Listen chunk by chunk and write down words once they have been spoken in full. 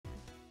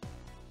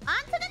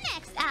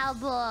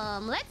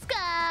album. Let's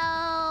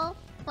go.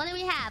 What do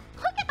we have?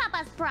 Huke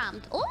Papa's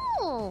prompt.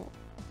 Oh,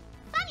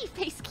 funny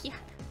face, Kiara.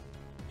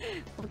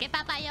 Huke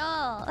Papa,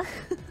 yo.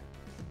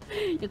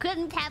 You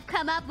couldn't have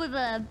come up with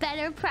a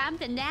better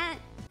prompt than that.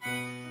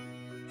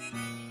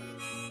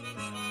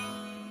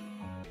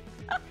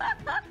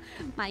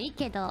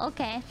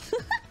 Okay.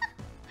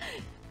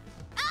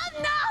 Oh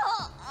no!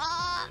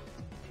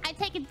 I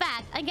take it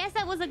back. I guess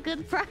that was a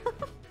good prompt.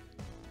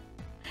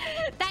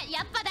 That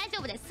やっぱ大丈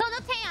夫です。その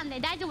提案で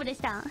大丈夫で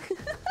した。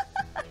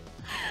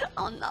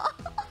Oh no.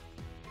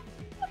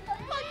 What the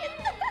fuck?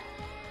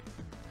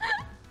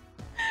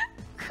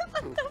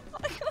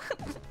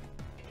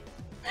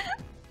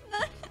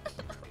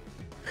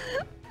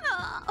 No.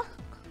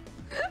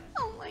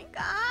 Oh my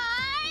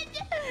god.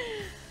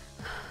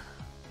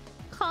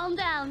 Calm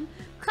down.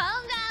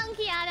 Calm down,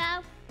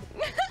 Kiara.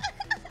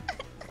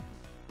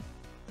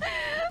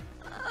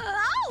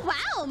 Oh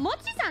wow,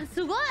 Mochi-san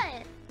すごい。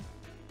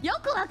よ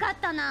くわかっ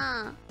た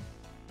な。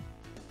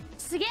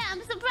すげえ、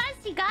I'm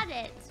surprised he got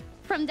it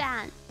from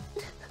that.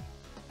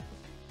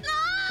 No!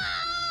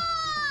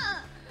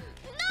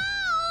 No!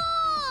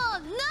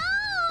 No! No!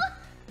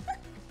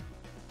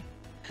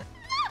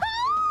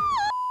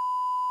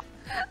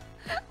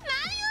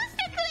 何をし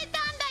てくれた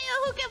んだよ、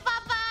Huke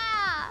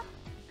Papa!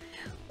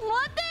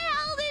 What the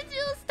hell did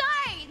you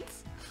start?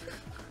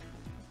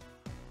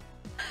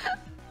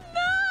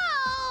 No!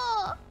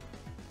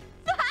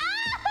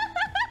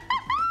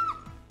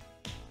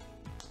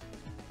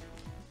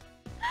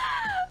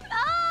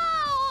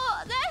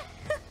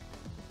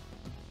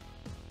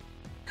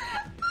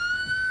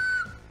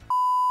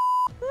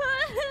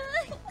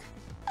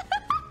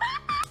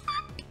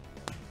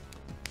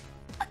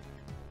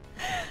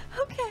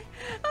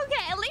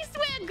 Okay, at least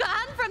we're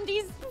gone from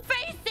these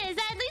faces.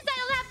 At least I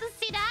don't have to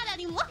see that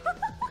anymore.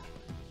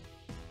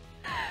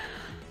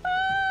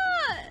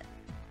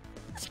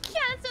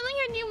 Canceling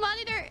your new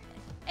monitor.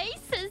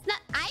 Aces.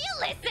 Are you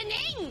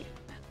listening?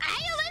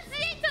 Are you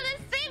listening to the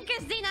stream,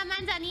 Christina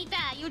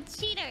Manzanita? You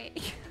cheater.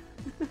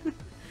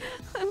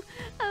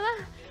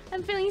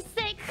 I'm feeling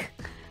sick.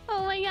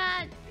 Oh my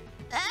god.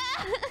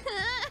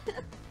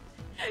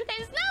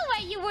 There's no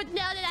way you would know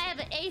that I have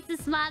an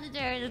Asus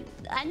monitor.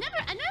 I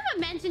never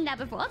mentioned that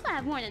before. Also, I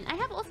have more than I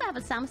also have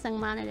a Samsung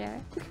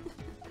monitor.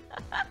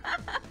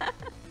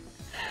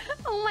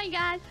 Oh my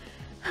god.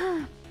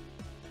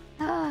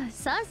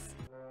 Sus.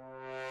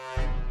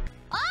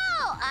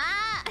 Oh,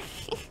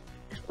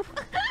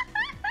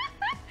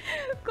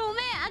 ご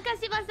めん、赤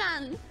柴さ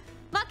ん。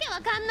わけわ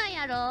かんない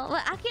やろ。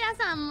アキラ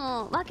さん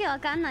もわけわ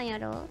かんないや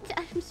ろ。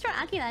I'm sure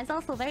Akira is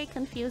also very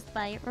confused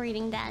by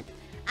reading that.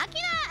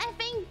 Akira, I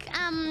think,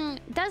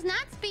 does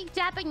not speak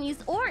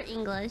Japanese or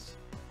English.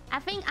 I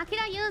think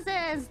Akira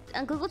uses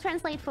Google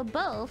Translate for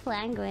both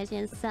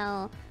languages,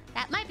 so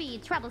that might be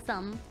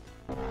troublesome.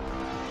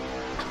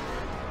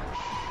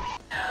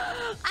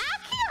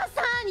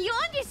 Akira-san, you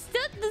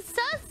understood the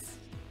sus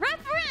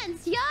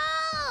reference,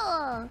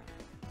 yo!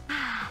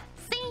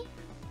 See?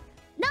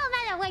 No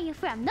matter where you're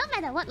from, no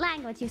matter what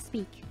language you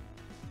speak,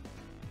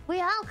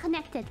 we're all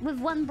connected with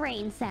one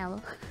brain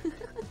cell.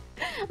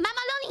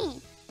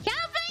 Mamaloni!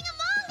 Playing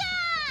Among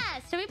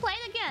Us! Should we play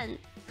it again?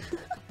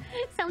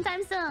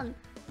 Sometime soon.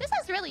 This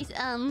has really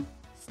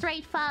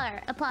strayed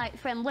far apart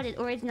from what it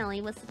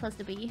originally was supposed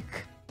to be.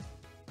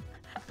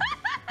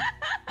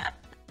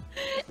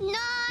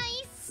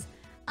 Nice!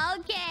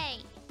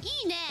 Okay.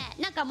 いいね。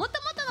なんか元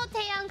々の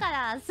提案か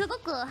らすご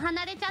く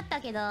離れちゃった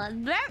けど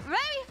very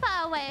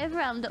far away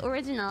from the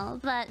original,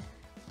 but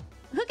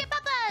Huke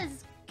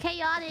Papa's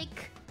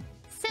chaotic,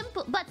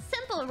 simple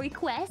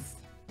request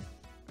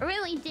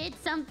really did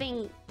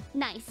something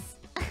nice.